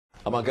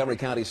A Montgomery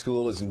County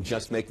school isn't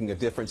just making a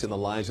difference in the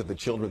lives of the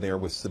children there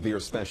with severe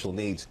special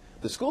needs.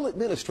 The school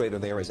administrator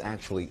there is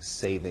actually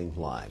saving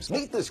lives.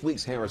 Meet this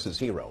week's Harris's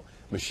hero,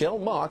 Michelle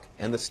Mock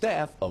and the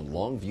staff of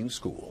Longview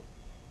School.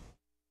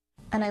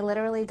 And I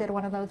literally did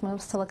one of those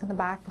moves to look in the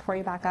back before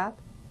you back up.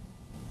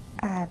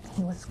 And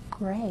he was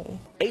gray.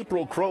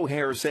 April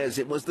Crowhair says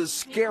it was the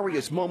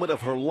scariest moment of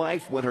her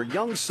life when her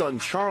young son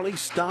Charlie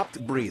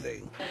stopped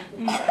breathing.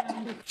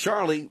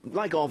 Charlie,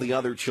 like all the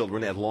other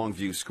children at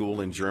Longview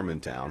School in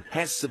Germantown,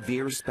 has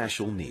severe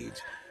special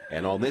needs.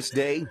 And on this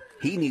day,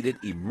 he needed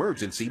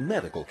emergency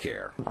medical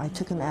care. I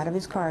took him out of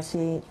his car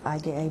seat, I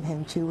gave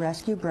him 2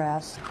 rescue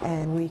breaths,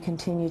 and we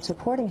continued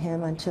supporting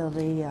him until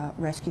the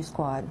rescue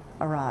squad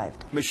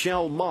arrived.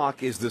 Michelle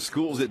Mock is the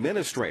school's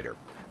administrator.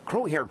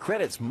 Crowhair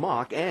credits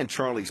Mock and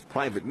Charlie's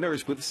private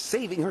nurse with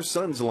saving her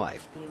son's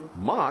life.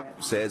 Mock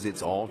says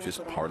it's all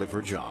just part of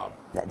her job.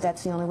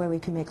 That's the only way we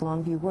can make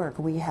Longview work.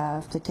 We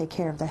have to take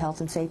care of the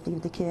health and safety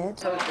of the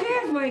kids.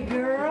 Here's my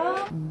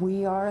girl.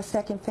 We are a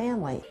second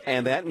family.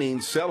 And that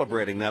means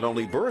celebrating not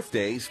only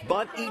birthdays,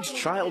 but each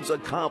child's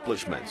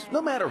accomplishments,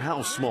 no matter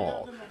how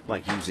small,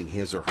 like using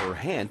his or her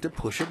hand to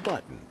push a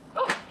button.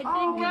 Oh, it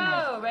didn't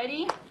go.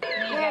 Ready?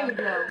 There you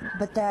go.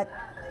 But that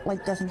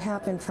doesn't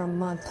happen from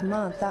month to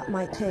month. That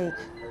might take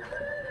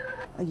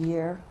a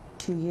year,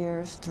 2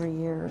 years, 3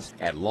 years.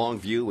 At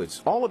Longview,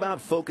 it's all about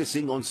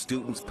focusing on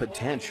students'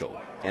 potential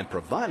and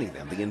providing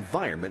them the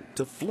environment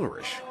to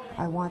flourish.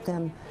 I want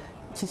them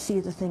to see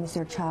the things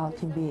their child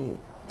can be,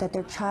 that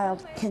their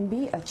child can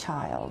be a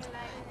child,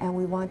 and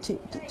we want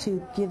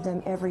to give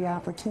them every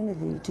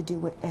opportunity to do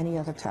what any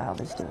other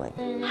child is doing.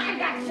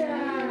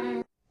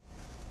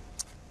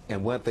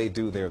 And what they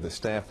do there, the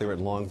staff there at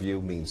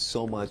Longview, means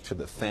so much to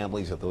the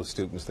families of those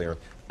students there.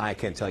 I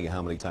can't tell you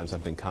how many times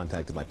I've been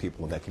contacted by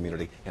people in that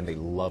community, and they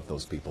love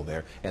those people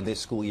there. And this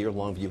school year,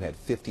 Longview had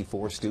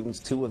 54 students.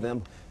 2 of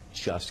them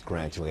just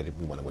graduated.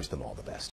 We want to wish them all the best.